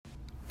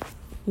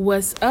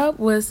What's up?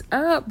 What's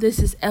up? This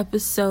is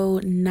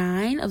episode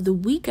 9 of the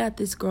We Got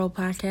This Girl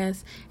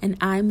podcast, and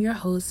I'm your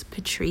host,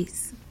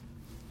 Patrice.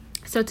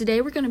 So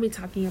today we're going to be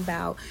talking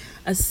about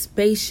a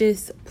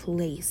spacious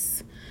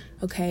place,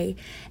 okay?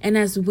 And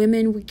as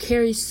women, we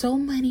carry so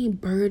many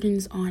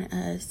burdens on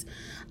us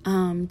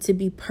to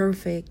be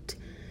perfect,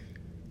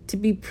 to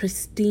be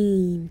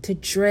pristine, to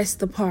dress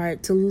the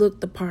part, to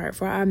look the part,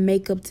 for our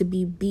makeup to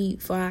be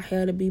beat, for our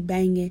hair to be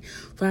banging,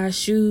 for our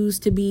shoes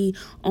to be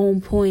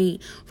on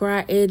point, for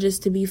our edges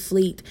to be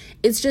fleet.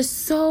 It's just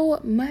so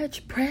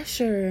much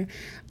pressure.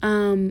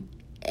 And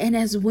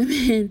as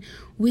women,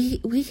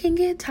 we can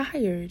get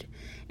tired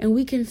and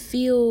we can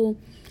feel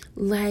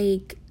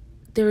like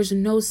there's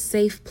no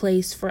safe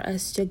place for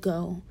us to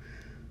go.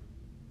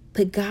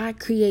 But God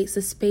creates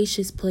a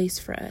spacious place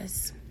for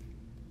us.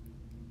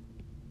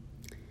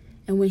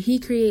 And when he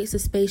creates a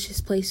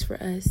spacious place for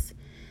us,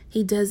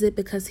 he does it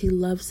because he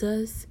loves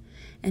us,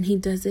 and he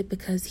does it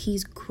because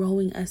he's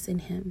growing us in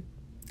him.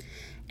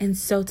 And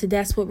so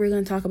that's what we're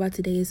going to talk about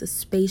today, is a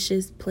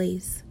spacious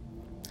place.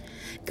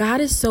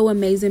 God is so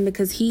amazing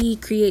because he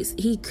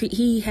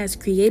has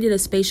created a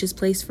spacious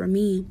place for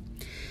me.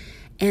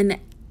 And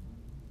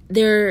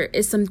there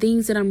is some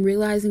things that I'm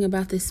realizing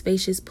about this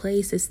spacious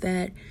place is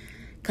that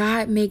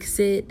God makes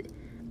it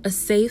a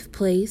safe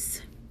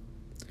place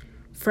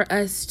for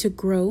us to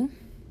grow,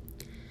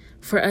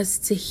 for us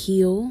to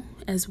heal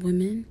as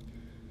women,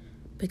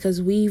 because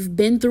we've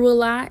been through a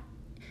lot,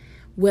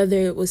 whether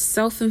it was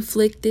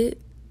self-inflicted,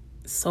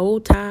 soul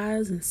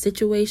ties and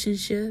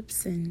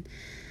situationships and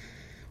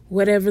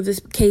whatever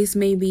the case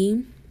may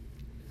be,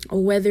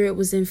 or whether it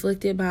was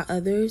inflicted by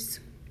others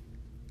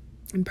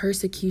and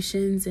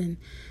persecutions and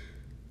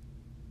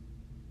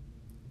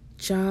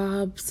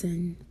jobs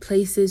and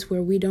places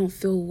where we don't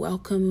feel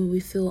welcome and we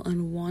feel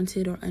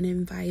unwanted or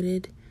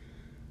uninvited.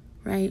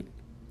 Right?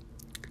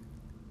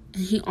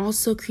 And he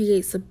also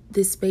creates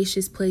this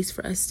spacious place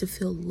for us to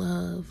feel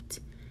loved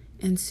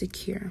and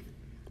secure.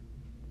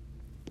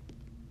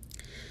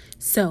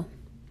 So,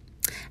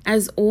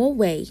 as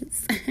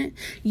always,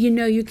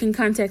 you can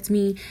contact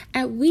me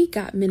at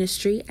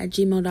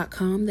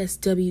wegotministry@gmail.com. That's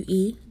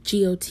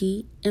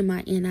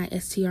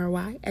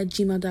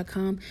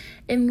WEGOTMINISTRY@gmail.com.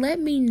 And let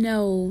me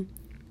know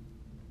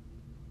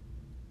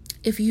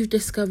if you've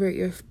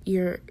discovered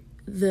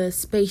the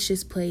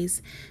spacious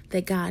place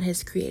that God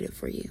has created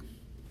for you.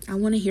 I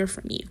want to hear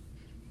from you.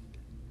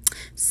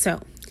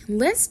 So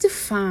let's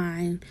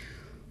define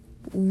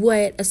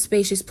what a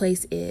spacious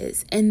place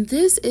is. And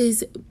this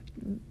is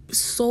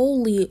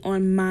solely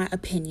on my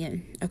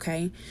opinion.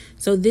 Okay.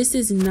 So this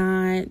is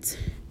not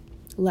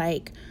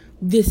like,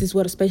 this is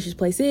what a spacious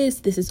place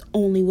is. This is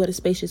only what a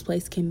spacious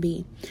place can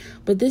be.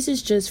 But this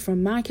is just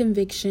from my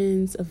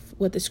convictions of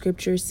what the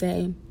scriptures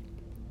say,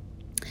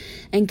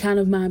 and kind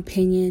of my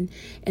opinion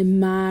and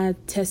my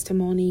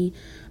testimony,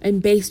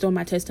 and based on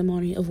my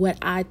testimony of what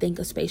I think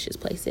a spacious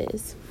place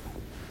is.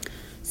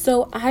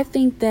 So I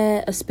think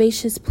that a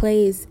spacious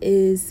place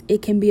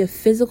it can be a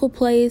physical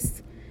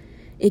place.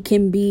 It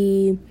can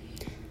be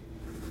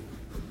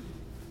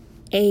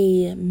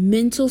a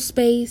mental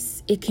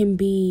space. It can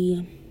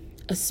be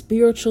a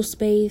spiritual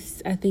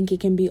space. I think it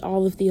can be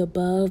all of the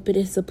above, but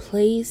it's a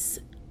place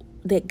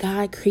that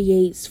God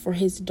creates for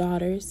his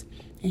daughters.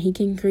 And he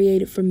can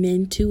create it for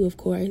men too, of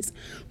course.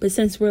 But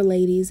since we're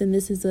ladies, and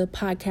this is a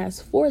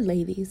podcast for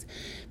ladies,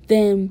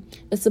 then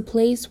it's a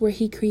place where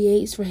he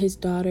creates for his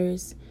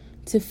daughters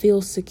to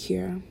feel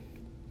secure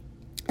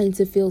and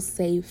to feel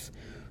safe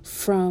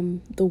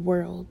from the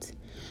world.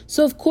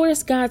 So, of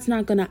course, God's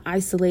not going to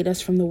isolate us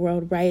from the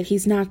world, right?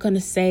 He's not going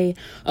to say,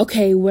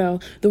 okay,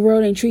 well, the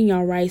world ain't treating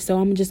y'all right, so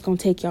I'm just going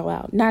to take y'all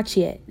out. Not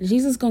yet.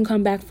 Jesus is going to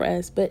come back for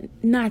us, but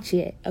not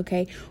yet,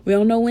 okay? We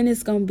don't know when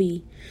it's going to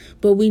be,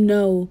 but we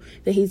know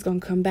that he's going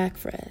to come back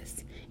for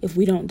us if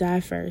we don't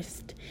die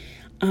first.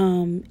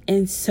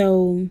 And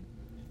so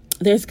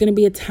there's going to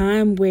be a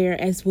time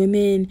where, as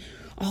women,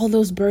 all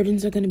those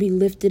burdens are going to be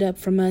lifted up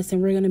from us,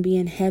 and we're going to be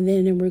in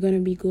heaven, and we're going to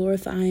be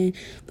glorifying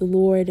the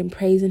Lord and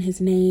praising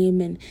his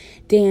name and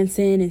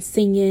dancing and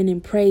singing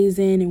and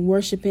praising and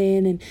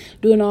worshiping and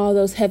doing all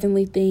those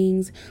heavenly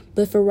things.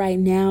 But for right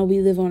now, we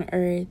live on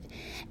earth.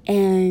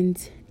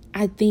 And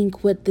I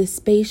think what this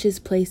spacious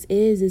place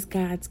is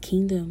God's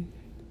kingdom.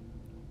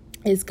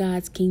 It's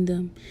God's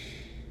kingdom.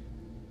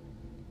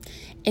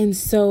 And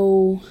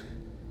so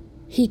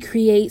he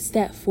creates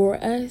that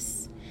for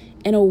us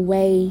in a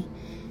way.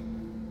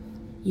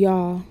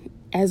 Y'all,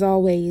 as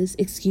always,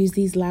 excuse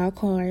these loud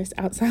cars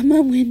outside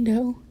my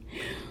window.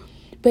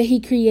 But he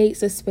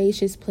creates a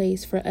spacious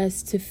place for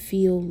us to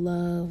feel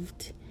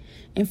loved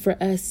and for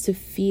us to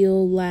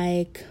feel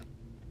like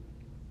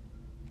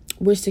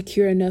we're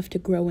secure enough to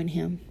grow in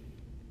him.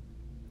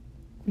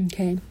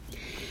 Okay.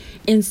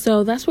 And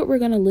so that's what we're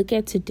going to look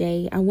at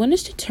today. I want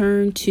us to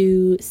turn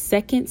to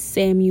 2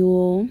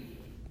 Samuel.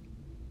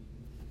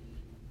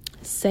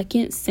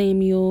 2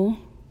 Samuel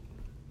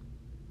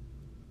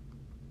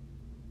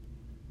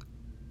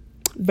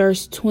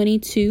verse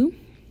 22.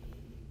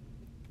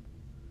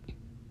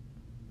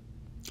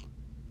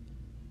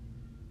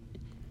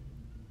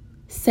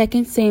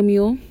 2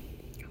 Samuel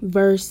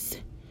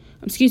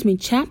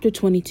chapter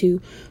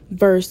 22,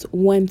 verse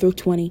 1 through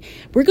 20.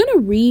 We're going to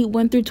read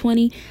 1 through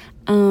 20.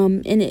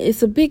 And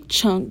it's a big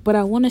chunk, but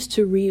I want us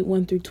to read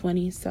 1 through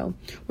 20. So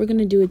we're going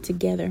to do it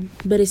together.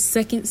 But it's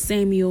 2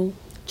 Samuel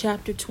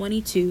chapter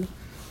 22,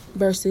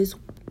 verses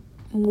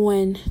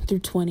 1 through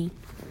 20.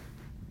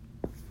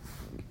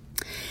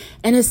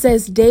 And it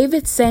says,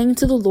 David sang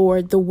to the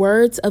Lord the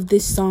words of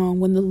this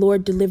song when the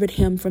Lord delivered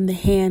him from the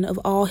hand of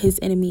all his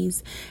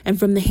enemies and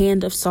from the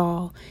hand of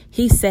Saul.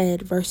 He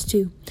said, verse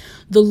 2,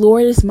 the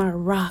Lord is my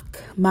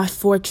rock, my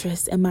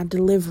fortress, and my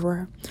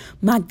deliverer.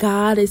 My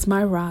God is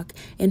my rock,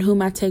 in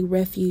whom I take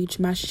refuge,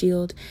 my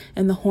shield,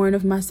 and the horn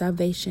of my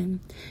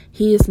salvation.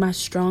 He is my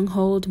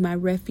stronghold, my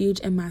refuge,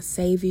 and my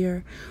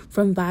savior.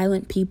 From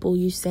violent people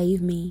you save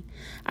me.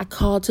 I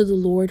call to the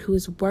Lord, who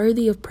is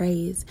worthy of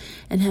praise,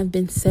 and have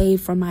been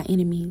saved from my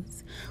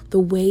enemies. The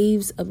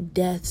waves of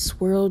death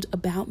swirled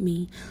about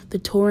me. The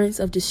torrents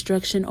of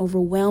destruction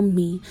overwhelmed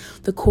me.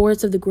 The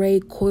cords of the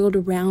grave coiled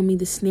around me.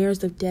 The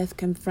snares of death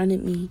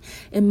confronted me.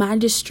 In my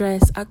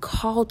distress, I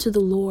called to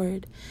the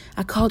Lord.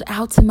 I called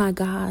out to my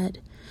God.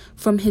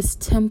 From his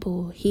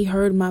temple, he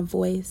heard my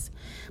voice.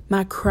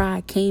 My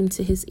cry came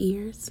to his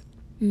ears.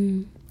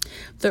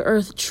 The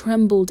earth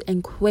trembled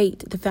and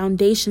quaked. The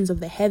foundations of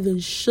the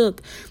heavens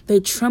shook. They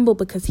trembled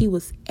because he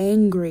was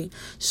angry.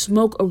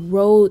 Smoke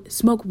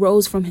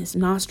rose from his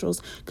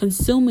nostrils.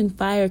 Consuming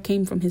fire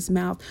came from his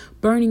mouth.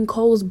 Burning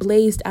coals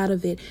blazed out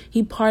of it.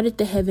 He parted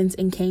the heavens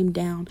and came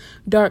down.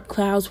 Dark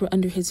clouds were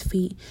under his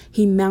feet.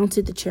 He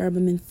mounted the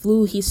cherubim and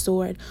flew. He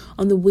soared.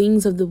 On the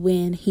wings of the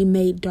wind, he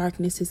made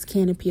darkness his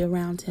canopy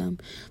around him.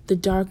 The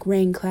dark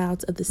rain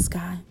clouds of the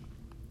sky.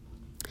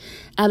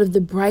 Out of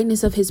the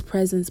brightness of his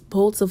presence,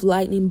 bolts of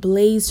lightning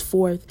blazed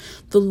forth.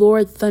 The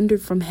Lord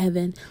thundered from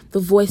heaven. The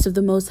voice of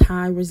the Most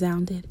High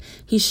resounded.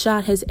 He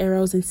shot his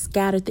arrows and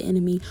scattered the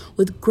enemy.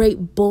 With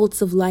great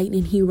bolts of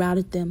lightning, he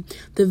routed them.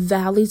 The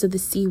valleys of the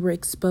sea were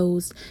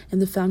exposed,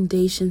 and the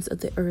foundations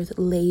of the earth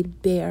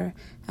laid bare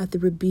at the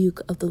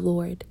rebuke of the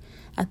Lord,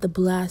 at the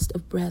blast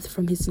of breath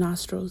from his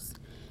nostrils.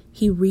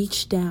 He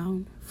reached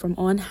down from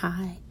on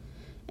high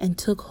and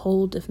took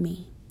hold of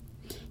me.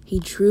 He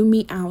drew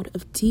me out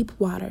of deep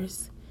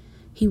waters.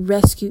 He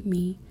rescued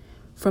me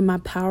from my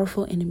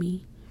powerful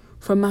enemy,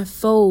 from my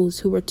foes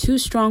who were too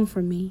strong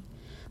for me.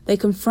 They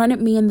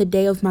confronted me in the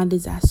day of my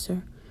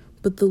disaster,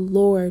 but the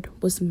Lord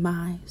was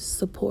my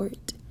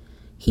support.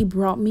 He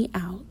brought me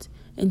out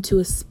into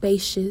a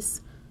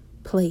spacious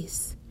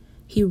place.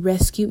 He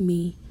rescued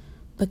me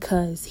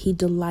because he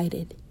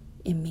delighted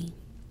in me.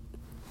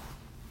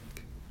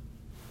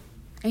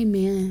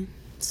 Amen.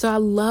 So I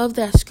love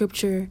that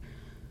scripture,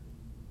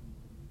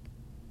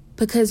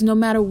 because no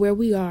matter where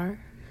we are,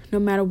 no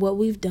matter what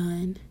we've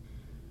done,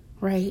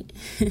 right?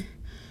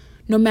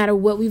 No matter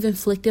what we've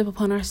inflicted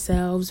upon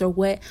ourselves or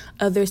what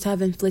others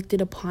have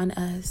inflicted upon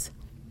us,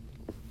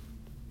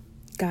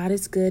 God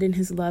is good and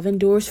his love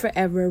endures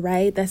forever,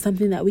 right? That's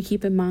something that we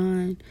keep in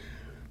mind.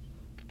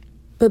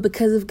 But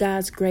because of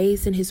God's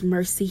grace and his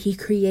mercy, he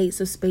creates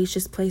a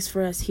spacious place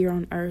for us here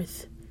on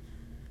earth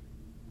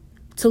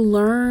to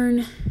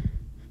learn,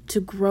 to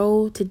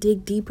grow, to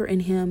dig deeper in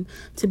him,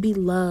 to be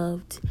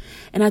loved.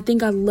 And I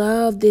think I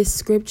love this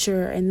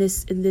scripture and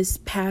this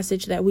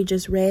passage that we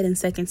just read in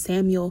 2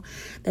 Samuel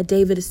that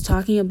David is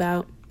talking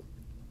about,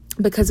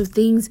 because of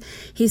things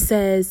he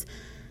says.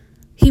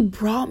 He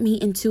brought me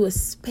into a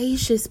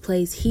spacious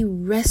place. He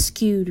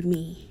rescued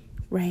me,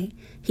 right?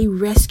 He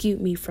rescued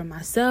me from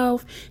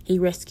myself. He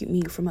rescued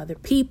me from other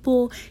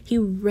people. He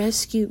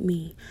rescued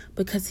me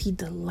because he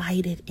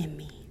delighted in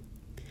me.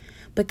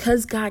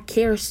 Because God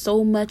cares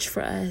so much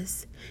for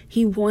us,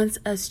 he wants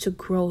us to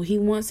grow. He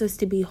wants us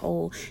to be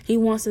whole. He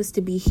wants us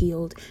to be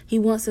healed. He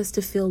wants us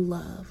to feel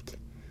loved.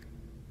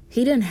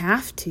 He didn't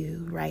have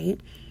to, right?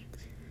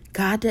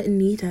 God doesn't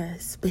need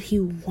us, but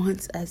he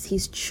wants us.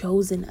 He's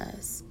chosen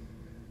us.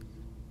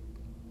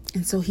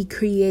 And so he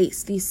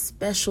creates these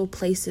special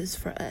places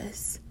for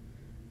us.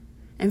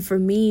 And for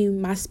me,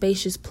 my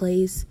spacious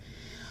place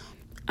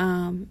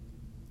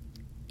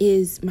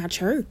is my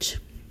church.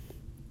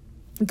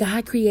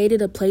 God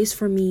created a place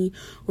for me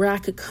where I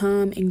could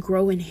come and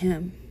grow in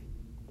him.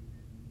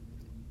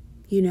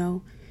 You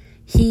know,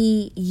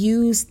 he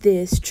used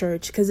this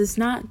church, because it's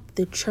not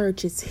the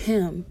church, it's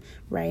him,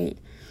 right?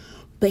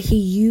 But he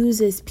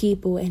uses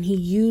people, and he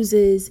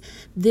uses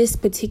this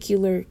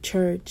particular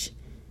church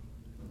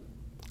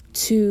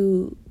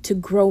to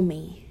grow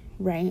me,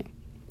 right?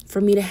 For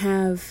me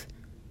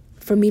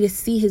to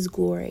see his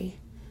glory.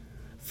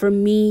 For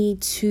me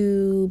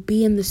to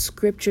be in the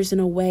scriptures in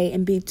a way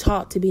and be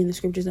taught to be in the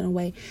scriptures in a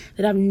way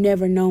that I've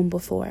never known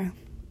before.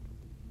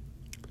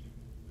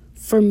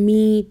 For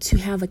me to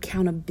have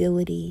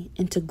accountability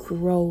and to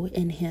grow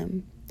in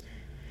him.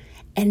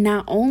 And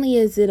not only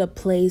is it a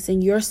place,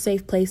 and your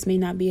safe place may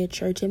not be a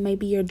church, it may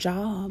be your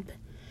job.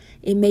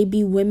 It may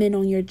be women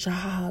on your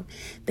job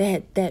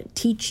that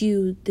teach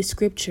you the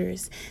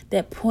scriptures,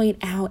 that point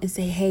out and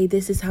say, hey,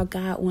 this is how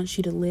God wants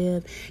you to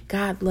live.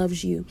 God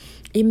loves you.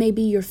 It may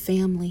be your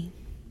family.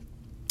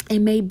 It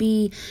may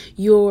be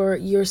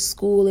your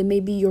school. It may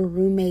be your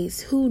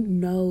roommates. Who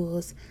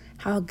knows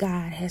how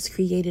God has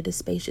created a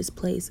spacious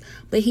place?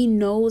 But he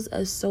knows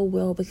us so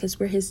well because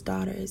we're his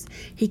daughters.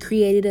 He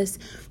created us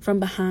from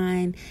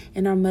behind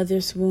in our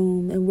mother's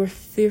womb, and we're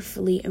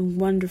fearfully and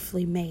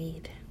wonderfully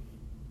made,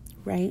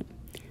 right?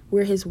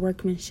 We're his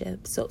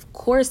workmanship. So of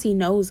course he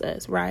knows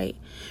us, right?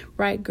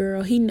 Right,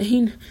 girl? He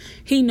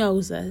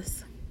knows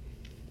us.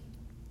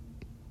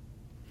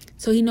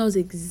 So he knows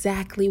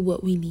exactly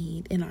what we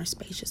need in our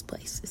spacious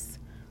places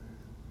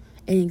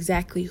and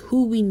exactly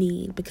who we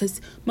need,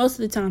 because most of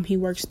the time he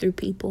works through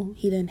people.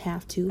 He didn't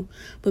have to,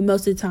 but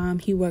most of the time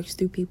he works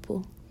through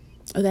people.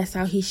 Or that's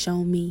how he's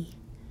shown me.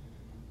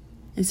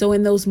 And so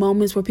in those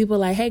moments where people are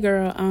like, hey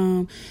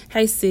girl,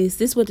 hey sis,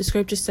 this is what the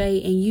scriptures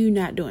say and you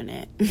not doing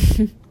that.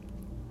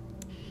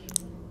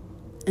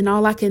 And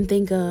all I can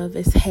think of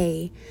is,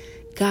 hey,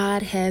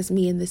 God has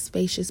me in this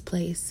spacious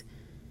place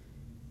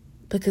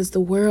because the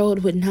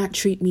world would not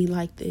treat me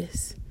like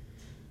this.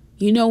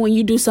 You know, when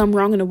you do something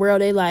wrong in the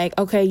world, they like,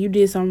 okay, you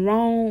did something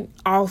wrong,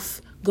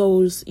 off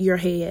goes your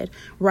head,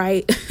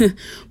 right?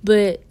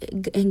 But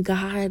in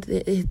God,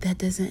 that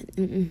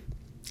doesn't,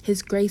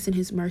 his grace and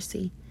his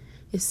mercy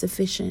is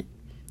sufficient,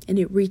 and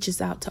it reaches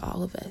out to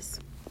all of us.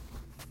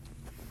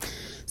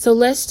 So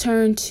let's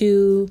turn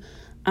to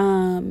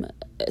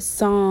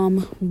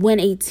Psalm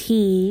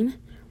 118,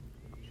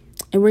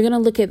 and we're going to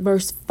look at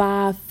verse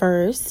 5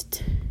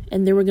 first,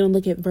 and then we're going to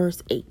look at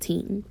verse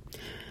 18.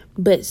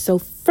 But so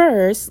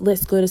first,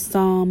 let's go to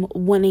Psalm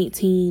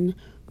 118,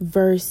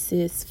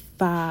 verses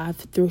 5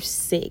 through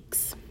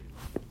 6.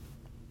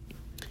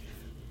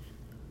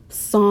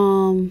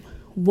 Psalm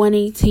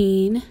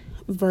 118,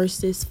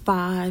 verses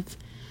 5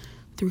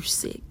 through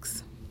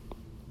 6.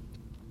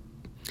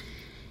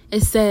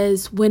 It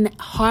says, when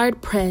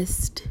hard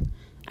pressed,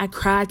 I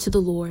cried to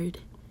the Lord.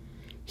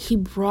 He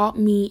brought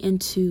me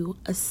into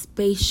a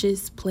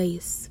spacious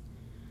place.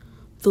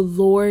 The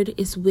Lord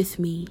is with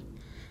me.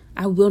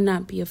 I will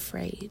not be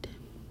afraid.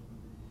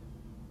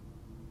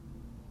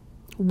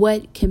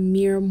 What can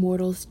mere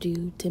mortals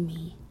do to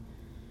me?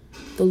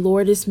 The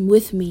Lord is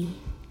with me.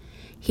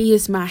 He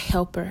is my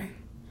helper.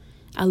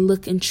 I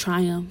look in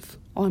triumph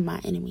on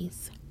my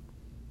enemies.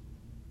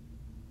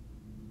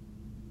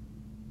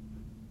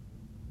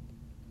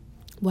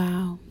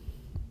 Wow.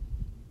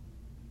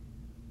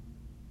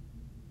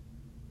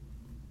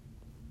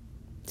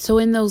 So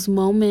in those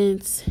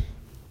moments,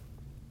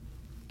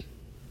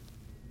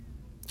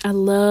 I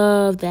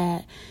love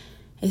that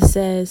it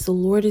says, the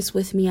Lord is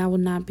with me, I will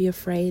not be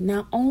afraid.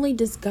 Not only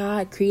does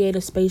God create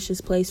a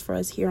spacious place for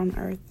us here on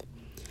earth,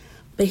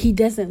 but he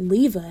doesn't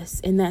leave us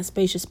in that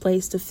spacious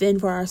place to fend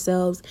for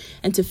ourselves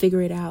and to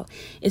figure it out.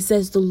 It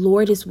says, the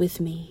Lord is with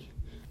me,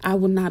 I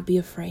will not be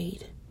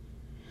afraid.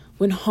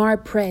 When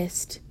hard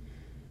pressed,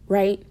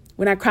 right?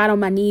 When I cried on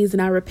my knees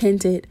and I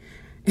repented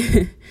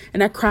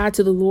and I cried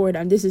to the Lord,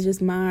 this is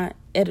just my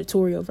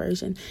editorial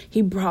version.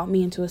 He brought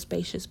me into a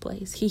spacious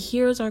place. He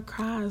hears our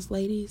cries,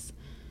 ladies.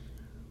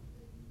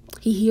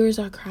 He hears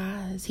our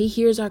cries. He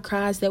hears our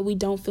cries that we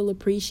don't feel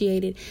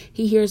appreciated.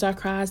 He hears our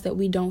cries that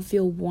we don't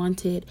feel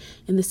wanted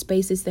in the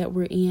spaces that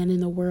we're in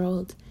the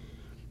world.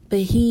 But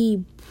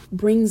he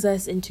brings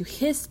us into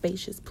his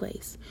spacious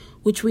place,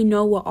 which we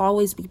know will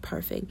always be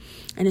perfect.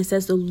 And it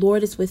says, the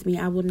Lord is with me,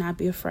 I will not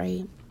be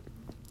afraid.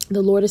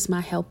 The Lord is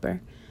my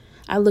helper.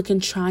 I look in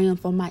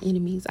triumph on my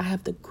enemies. I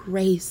have the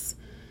grace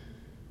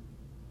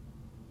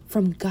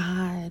from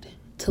God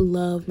to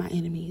love my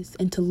enemies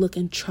and to look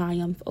in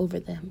triumph over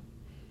them.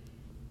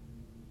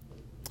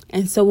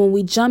 And so when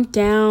we jump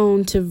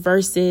down to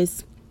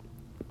verses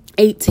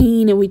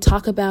 18 and we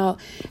talk about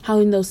how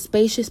in those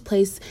spacious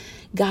places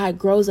God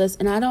grows us,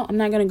 and I'm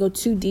not going to go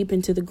too deep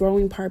into the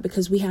growing part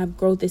because we have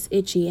Growth is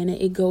Itchy and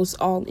it goes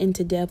all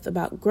into depth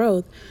about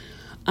growth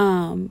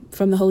from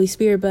the Holy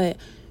Spirit. But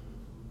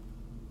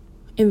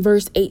in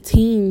verse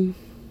 18,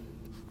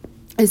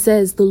 it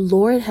says, the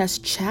Lord has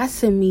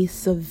chastened me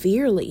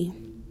severely.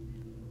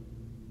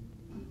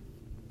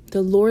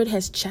 The Lord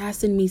has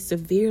chastened me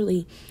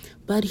severely,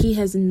 but he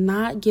has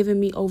not given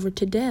me over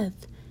to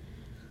death.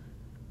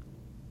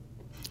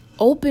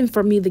 Open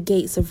for me the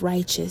gates of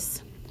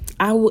righteous.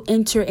 I will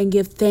enter and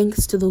give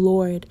thanks to the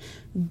Lord.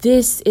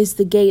 This is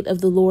the gate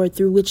of the Lord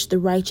through which the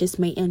righteous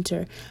may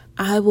enter.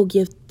 I will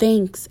give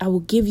thanks. I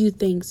will give you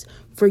thanks,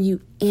 for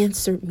you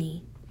answered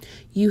me.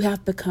 You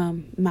have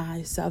become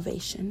my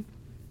salvation.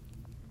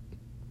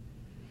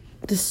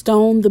 The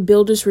stone the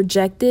builders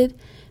rejected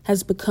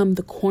has become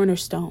the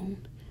cornerstone.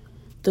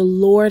 The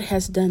Lord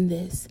has done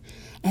this,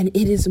 and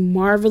it is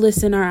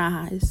marvelous in our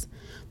eyes.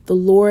 The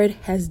Lord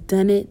has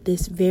done it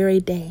this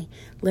very day.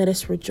 Let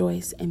us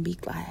rejoice and be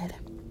glad.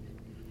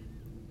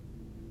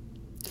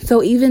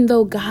 So even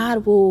though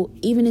God will,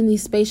 even in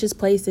these spacious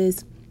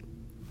places,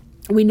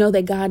 we know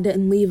that God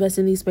didn't leave us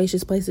in these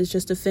spacious places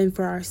just to fend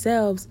for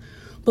ourselves,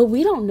 but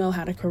we don't know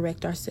how to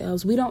correct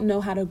ourselves. We don't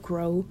know how to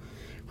grow,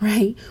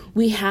 right?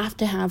 We have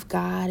to have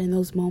God in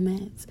those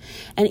moments.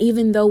 And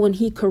even though when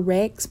he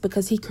corrects,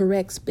 because he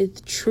corrects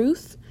with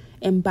truth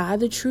and by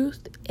the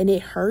truth, and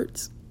it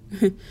hurts,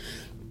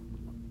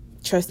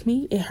 Trust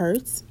me, it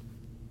hurts.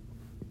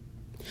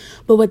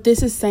 But what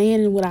this is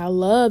saying and what I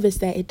love is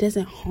that it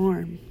doesn't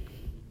harm.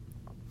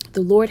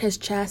 The Lord has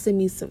chastened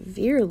me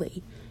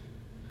severely,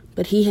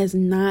 but he has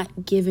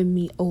not given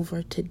me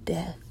over to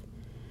death.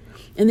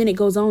 And then it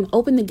goes on,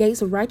 open the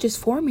gates of righteous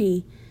for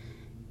me.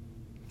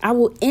 I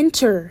will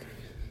enter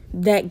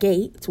that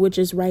gate, which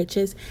is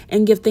righteous,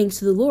 and give thanks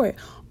to the Lord.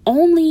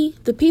 Only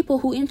the people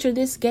who enter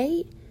this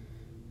gate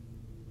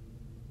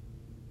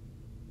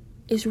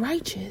is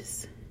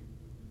righteous.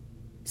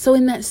 So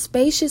in that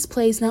spacious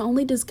place, not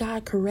only does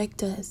God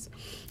correct us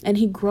and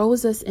he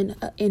grows us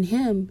in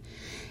him,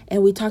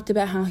 and we talked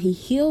about how he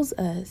heals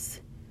us,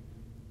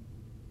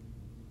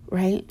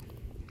 right?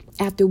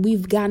 After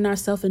we've gotten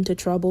ourselves into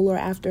trouble or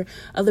after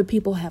other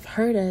people have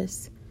hurt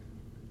us,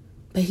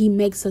 but he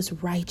makes us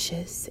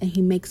righteous and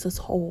he makes us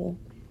whole.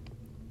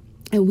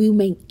 And we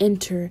may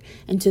enter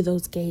into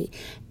those gates.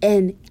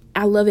 And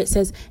I love it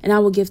says, and I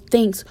will give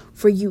thanks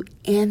for you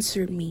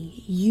answered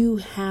me. You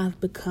have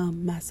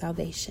become my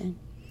salvation.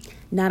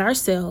 Not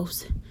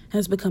ourselves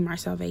has become our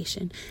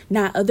salvation.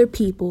 Not other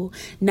people,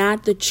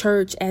 not the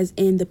church as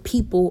in the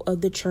people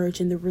of the church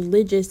and the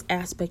religious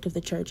aspect of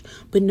the church.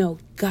 But no,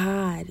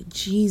 God,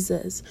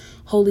 Jesus,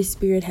 Holy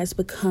Spirit has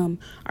become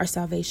our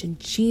salvation.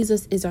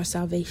 Jesus is our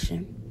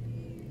salvation.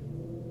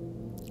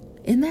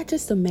 Isn't that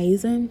just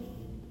amazing?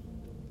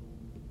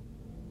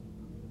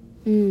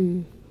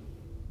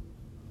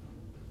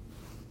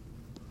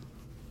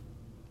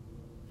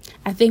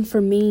 I think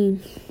for me,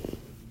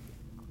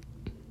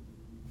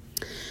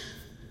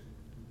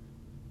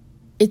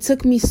 it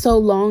took me so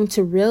long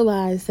to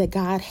realize that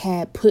God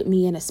had put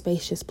me in a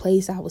spacious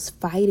place. I was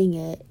fighting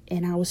it,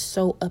 and I was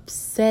so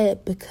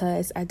upset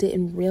because I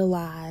didn't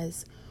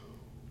realize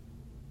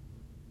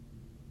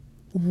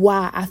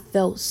why I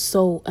felt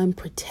so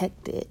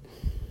unprotected.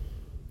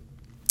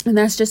 And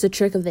that's just a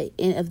trick of the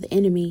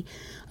enemy.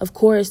 Of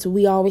course,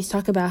 we always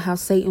talk about how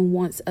Satan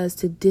wants us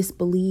to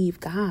disbelieve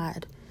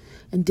God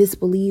and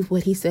disbelieve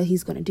what he said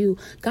he's going to do.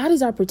 God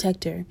is our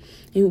protector.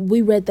 And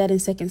we read that in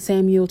 2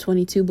 Samuel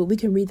 22, but we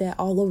can read that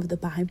all over the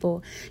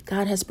Bible.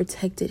 God has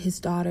protected his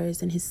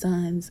daughters and his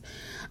sons.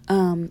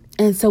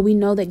 And so we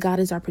know that God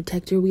is our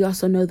protector. We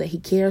also know that he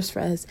cares for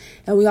us.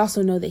 And we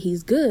also know that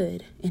he's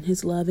good and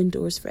his love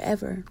endures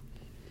forever.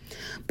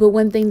 But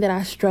one thing that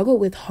I struggled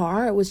with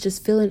hard was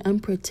just feeling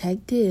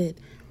unprotected.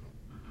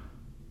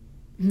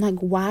 I'm like,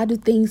 why do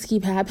things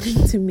keep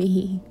happening to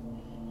me?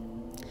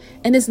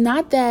 And it's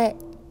not that,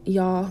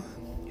 y'all,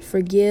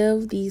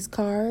 forgive these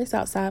cars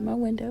outside my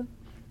window.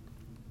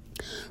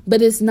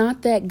 But it's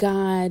not that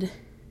God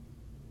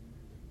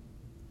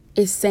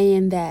is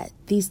saying that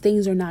these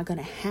things are not going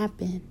to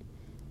happen.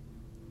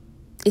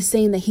 It's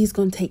saying that he's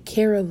going to take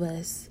care of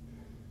us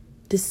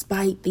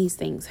despite these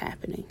things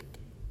happening.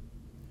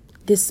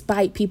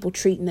 Despite people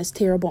treating us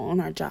terrible on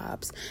our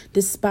jobs.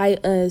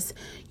 Despite us,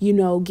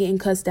 getting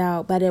cussed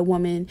out by that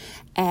woman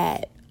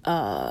at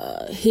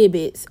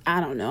Hibbett's. I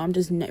don't know. I'm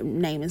just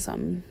naming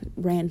something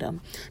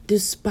random.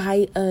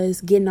 Despite us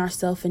getting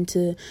ourselves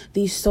into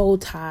these soul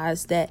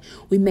ties that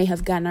we may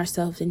have gotten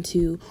ourselves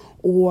into,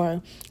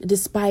 or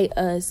despite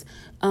us,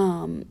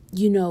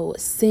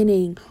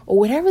 sinning, or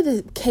whatever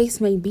the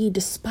case may be,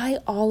 despite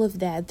all of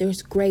that,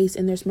 there's grace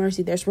and there's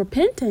mercy, there's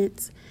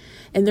repentance,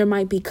 and there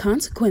might be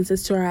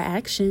consequences to our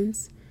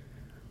actions.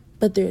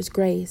 But there's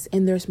grace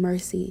and there's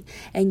mercy.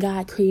 And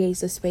God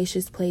creates a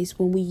spacious place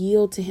when we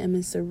yield to him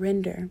and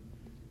surrender.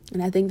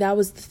 And I think that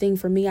was the thing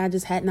for me. I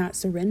just had not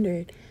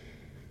surrendered.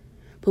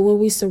 But when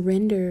we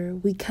surrender,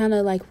 we kind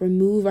of like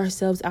remove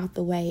ourselves out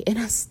the way. And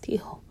I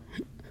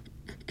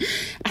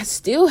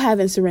still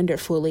haven't surrendered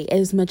fully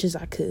as much as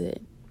I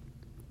could.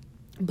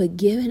 But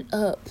giving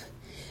up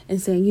and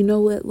saying, you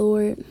know what,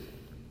 Lord?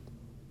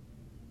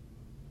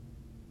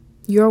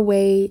 Your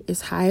way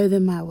is higher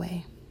than my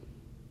way.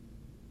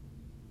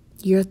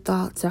 Your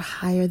thoughts are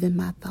higher than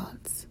my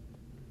thoughts.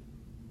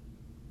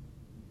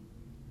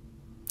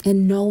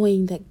 And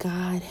knowing that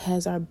God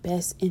has our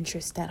best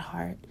interest at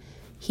heart.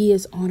 He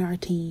is on our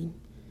team.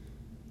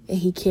 And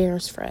he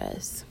cares for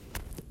us.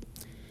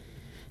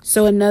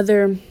 So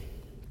another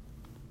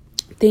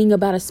thing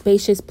about a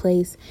spacious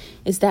place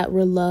is that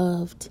we're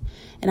loved.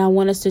 And I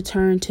want us to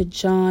turn to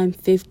John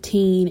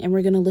 15. And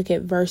we're going to look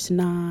at verse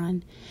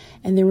 9.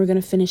 And then we're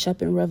going to finish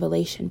up in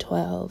Revelation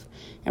 12.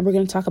 And we're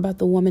going to talk about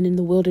the woman in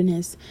the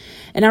wilderness.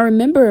 And I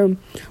remember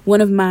one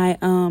of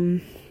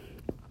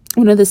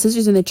the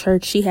sisters in the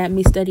church, she had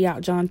me study out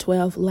John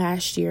 12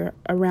 last year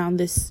around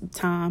this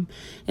time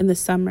in the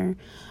summer.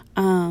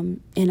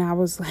 And I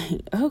was like,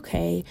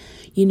 okay,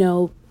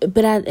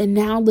 and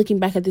now looking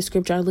back at the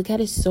scripture, I look at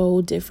it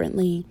so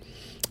differently.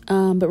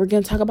 But we're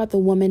going to talk about the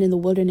woman in the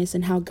wilderness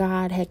and how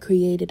God had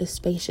created a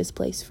spacious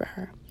place for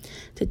her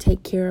to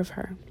take care of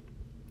her.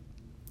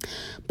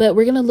 But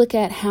we're going to look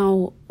at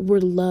how we're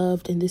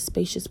loved in this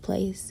spacious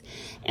place.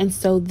 And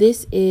so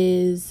this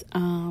is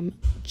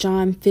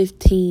John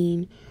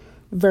 15,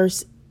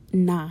 verse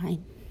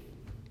 9.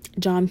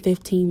 John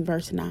 15,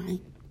 verse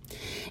 9.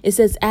 It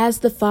says, as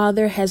the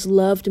Father has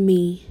loved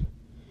me,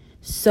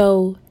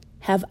 so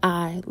have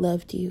I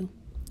loved you.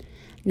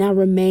 Now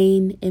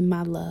remain in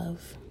my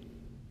love.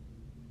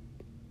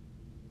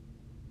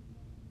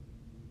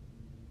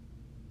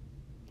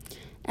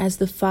 As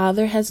the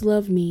Father has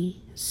loved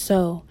me,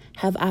 so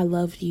have I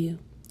loved you.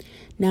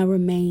 Now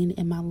remain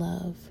in my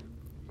love.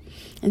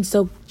 And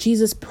so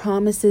Jesus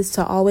promises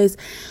to always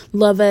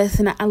love us.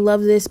 And I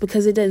love this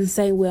because it doesn't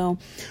say, well,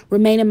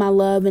 remain in my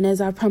love. And as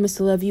I promise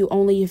to love you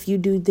only if you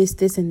do this,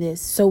 this, and this.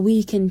 So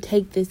we can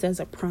take this as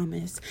a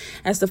promise.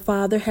 As the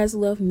Father has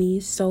loved me,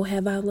 so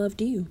have I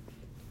loved you.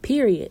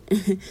 Period.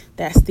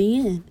 That's the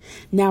end.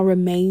 Now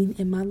remain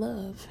in my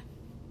love.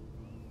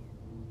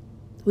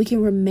 We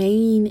can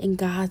remain in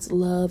God's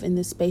love in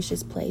this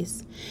spacious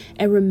place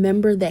and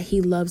remember that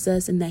he loves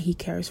us and that he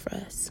cares for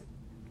us.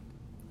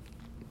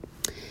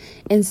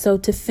 And so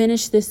to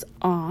finish this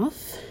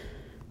off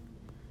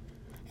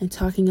and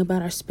talking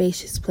about our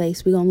spacious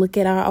place, we're going to look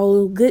at our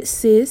old good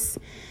sis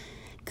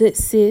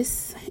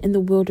in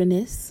the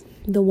wilderness,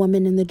 the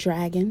woman and the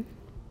dragon.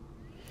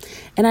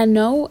 And I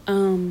know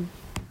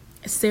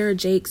Sarah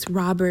Jakes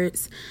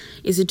Roberts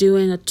is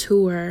doing a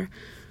tour.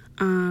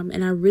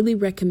 And I really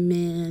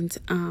recommend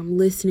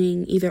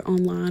listening either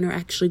online or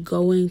actually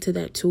going to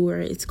that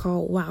tour. It's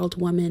called Wild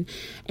Woman.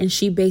 And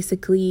she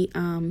basically,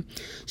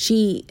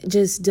 she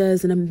just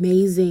does an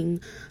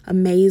amazing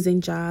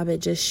job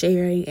at just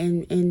sharing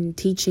and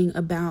teaching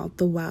about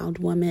the wild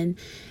woman.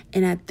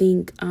 And I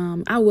think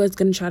I was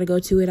going to try to go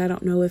to it. I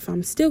don't know if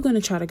I'm still going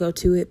to try to go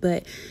to it,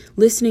 but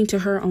listening to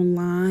her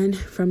online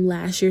from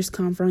last year's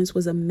conference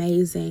was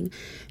amazing.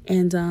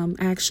 And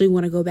I actually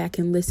want to go back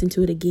and listen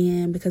to it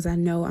again because I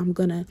know I'm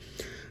going to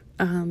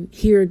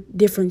hear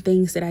different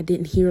things that I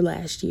didn't hear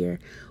last year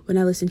when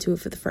I listened to it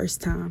for the first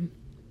time.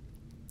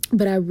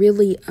 But I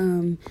really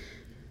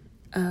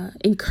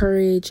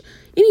encourage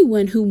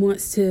anyone who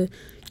wants to,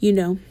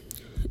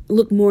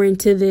 look more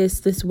into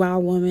this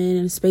wild woman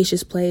and a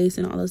spacious place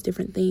and all those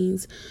different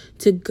things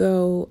to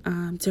go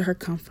to her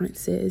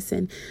conferences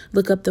and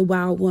look up the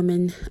Wild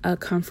Woman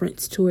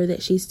conference tour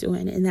that she's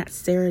doing. And that's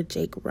Sarah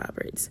Jakes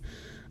Roberts.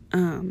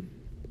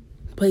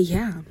 But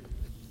yeah,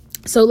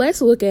 so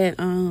let's look at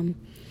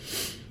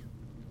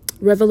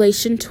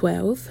Revelation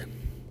 12.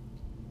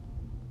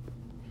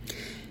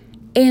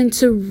 And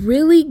to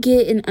really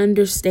get an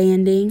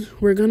understanding,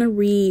 we're going to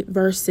read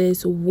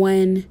verses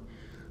 1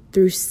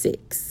 through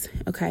 6.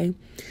 Okay,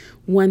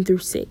 1 through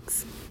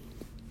 6.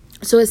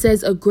 So it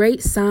says, a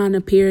great sign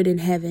appeared in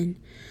heaven,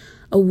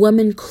 a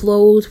woman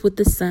clothed with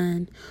the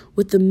sun,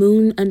 with the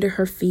moon under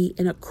her feet,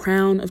 and a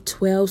crown of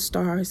 12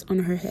 stars on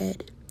her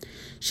head.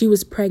 She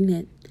was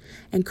pregnant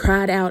and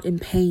cried out in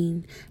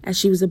pain as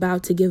she was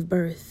about to give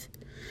birth.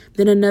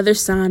 Then another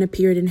sign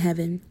appeared in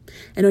heaven,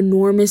 an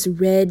enormous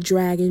red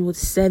dragon with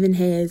 7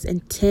 heads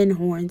and 10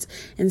 horns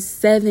and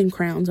 7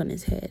 crowns on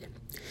his head.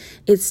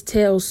 Its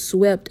tail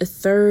swept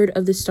 1/3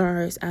 of the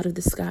stars out of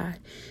the sky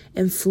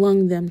and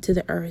flung them to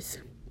the earth.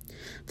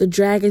 The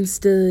dragon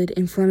stood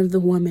in front of the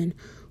woman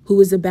who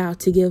was about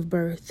to give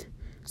birth,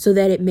 so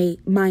that it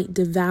might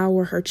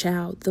devour her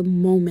child the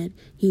moment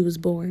he was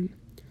born.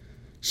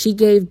 She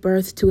gave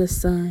birth to a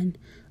son,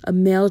 a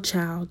male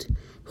child,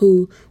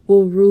 who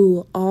will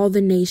rule all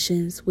the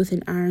nations with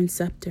an iron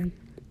scepter.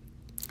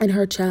 And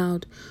her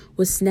child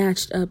was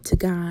snatched up to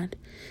God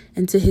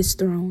and to his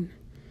throne.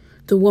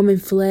 The woman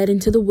fled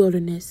into the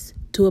wilderness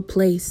to a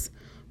place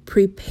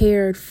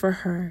prepared for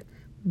her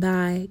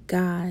by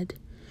God,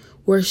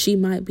 where she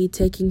might be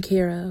taken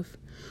care of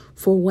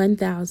for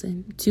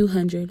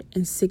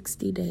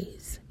 1,260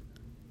 days.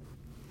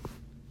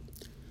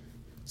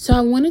 So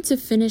I wanted to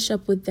finish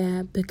up with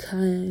that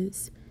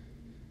because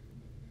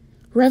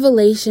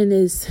Revelation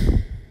is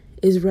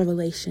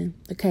revelation,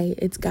 okay?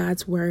 It's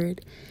God's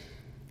word,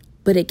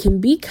 but it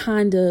can be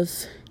kind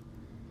of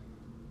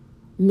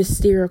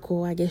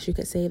mystical, I guess you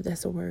could say, if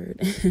that's a word,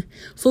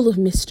 full of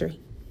mystery.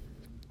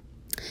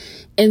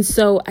 And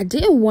so I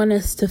didn't want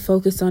us to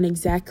focus on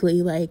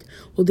exactly like,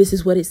 well, this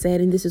is what it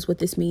said and this is what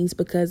this means,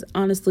 because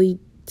honestly,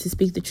 to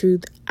speak the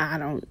truth, I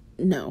don't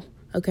know,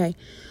 okay?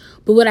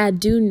 But what I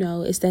do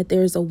know is that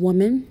there's a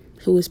woman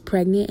who is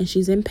pregnant and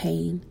she's in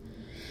pain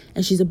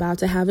and she's about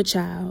to have a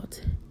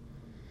child.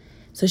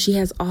 So she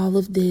has all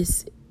of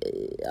this.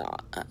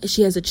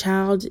 She has a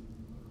child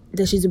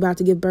that she's about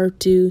to give birth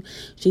to.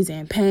 She's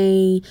in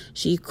pain.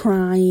 She's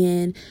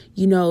crying.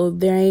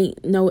 There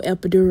ain't no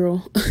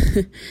epidural.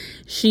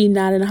 She's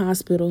not in a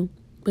hospital,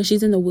 but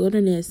she's in the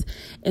wilderness.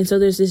 And so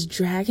there's this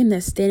dragon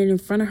that's standing in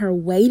front of her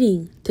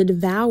waiting to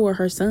devour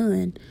her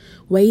son,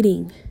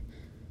 waiting.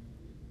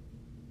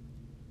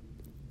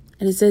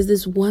 And it says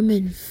this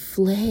woman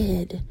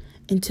fled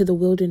into the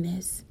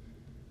wilderness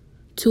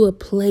to a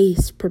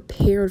place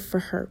prepared for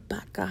her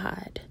by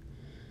God.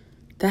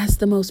 That's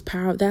the most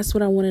powerful. That's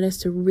what I wanted us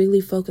to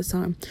really focus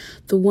on.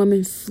 The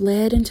woman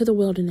fled into the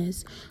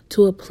wilderness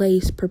to a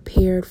place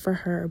prepared for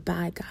her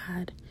by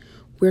God,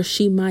 where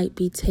she might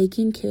be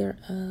taken care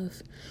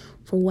of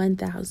for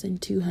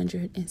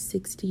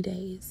 1,260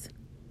 days,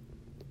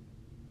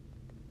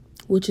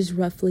 which is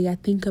roughly, I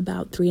think,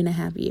 about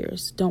 3.5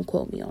 years. Don't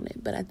quote me on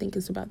it, but I think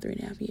it's about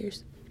 3.5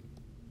 years.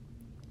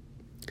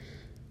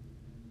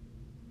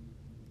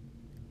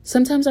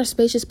 Sometimes our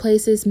spacious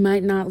places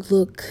might not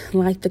look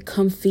like the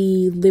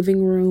comfy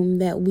living room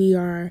that we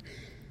are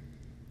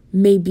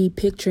maybe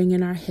picturing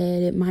in our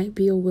head. It might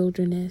be a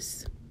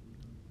wilderness.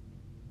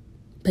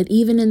 But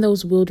even in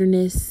those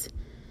wilderness,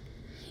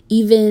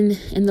 even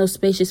in those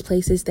spacious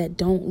places that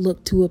don't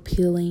look too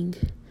appealing,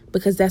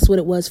 because that's what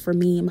it was for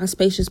me. In my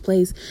spacious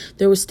place,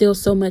 there was still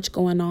so much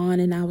going on,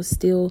 and I was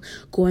still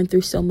going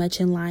through so much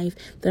in life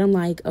that I'm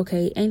like,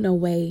 okay, ain't no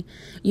way.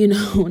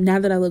 Now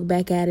that I look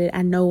back at it,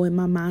 I know in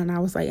my mind, I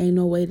was like, ain't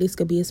no way this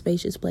could be a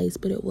spacious place,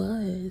 but it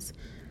was.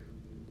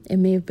 It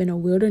may have been a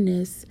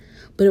wilderness,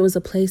 but it was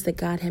a place that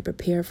God had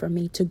prepared for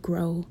me to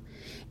grow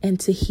and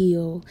to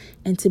heal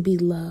and to be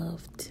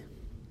loved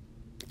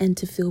and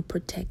to feel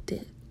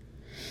protected.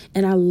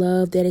 And I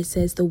love that it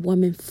says the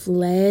woman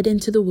fled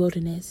into the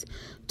wilderness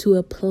to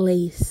a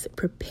place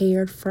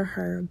prepared for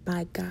her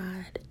by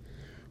God,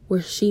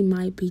 where she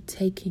might be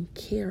taken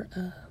care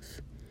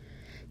of.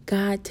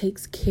 God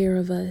takes care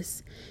of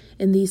us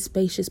in these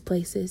spacious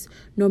places,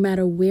 no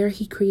matter where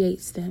He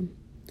creates them.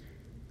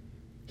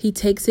 He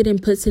takes it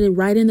and puts it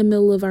right in the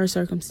middle of our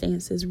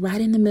circumstances, right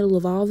in the middle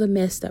of all the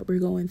mess that we're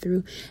going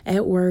through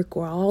at work,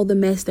 or all the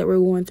mess that we're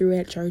going through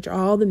at church, or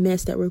all the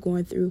mess that we're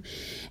going through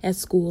at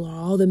school, or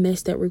all the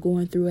mess that we're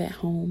going through at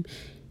home.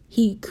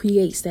 He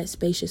creates that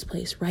spacious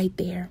place right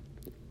there.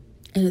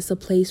 And it's a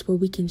place where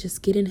we can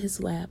just get in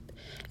His lap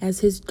as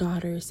His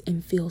daughters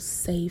and feel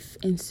safe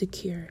and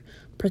secure,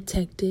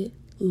 protected,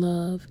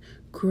 loved,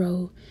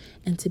 grow,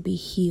 and to be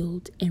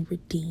healed and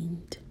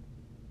redeemed.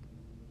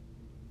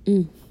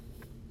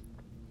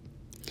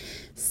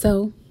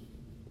 So,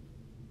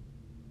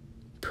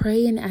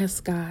 pray and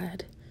ask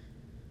God,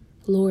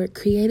 Lord,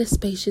 create a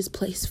spacious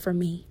place for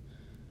me.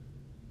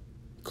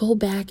 Go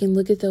back and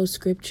look at those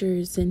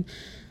scriptures, and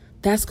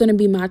that's going to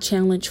be my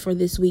challenge for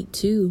this week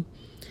too.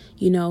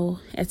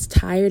 As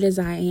tired as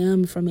I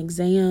am from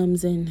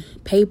exams and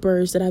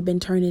papers that I've been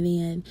turning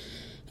in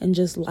and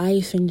just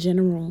life in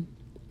general,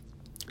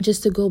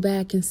 just to go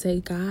back and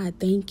say, God,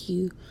 thank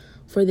you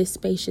for this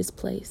spacious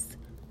place.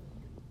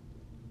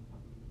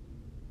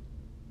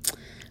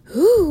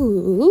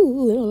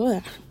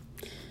 Ooh,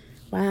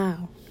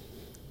 wow.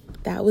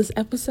 That was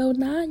episode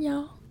 9,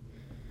 y'all.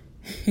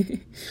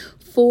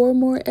 4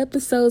 more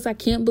episodes. I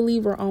can't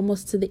believe we're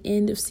almost to the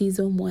end of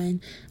season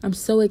 1. I'm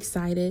so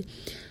excited.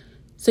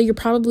 So you're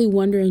probably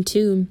wondering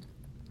too,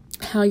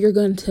 how you're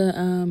going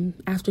to,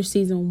 after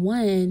season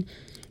 1,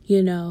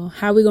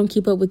 how are we going to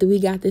keep up with the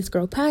We Got This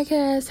Girl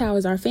podcast? How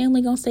is our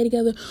family going to stay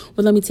together?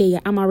 Well, let me tell you,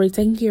 I'm already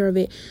taking care of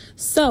it.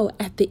 So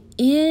at the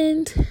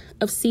end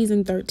of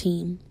season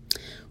 13,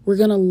 we're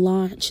going to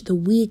launch the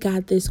We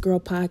Got This Girl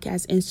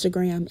podcast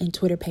Instagram and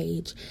Twitter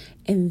page.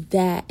 And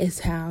that is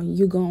how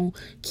you're going to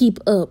keep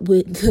up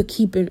with the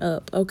keeping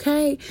up,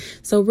 okay?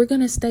 So we're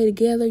going to stay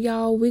together,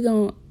 y'all.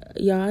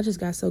 Y'all, I just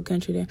got so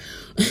country there.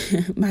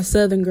 My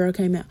southern girl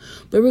came out.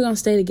 But we're going to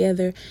stay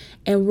together,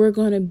 and we're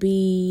going to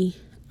be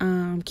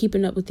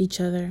keeping up with each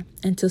other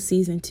until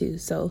season 2.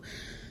 So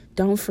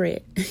don't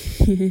fret.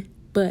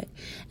 But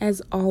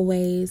as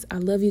always, I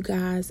love you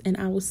guys, and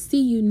I will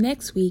see you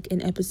next week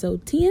in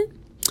episode 10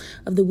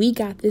 of the We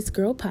Got This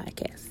Girl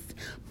podcast.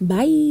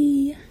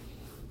 Bye.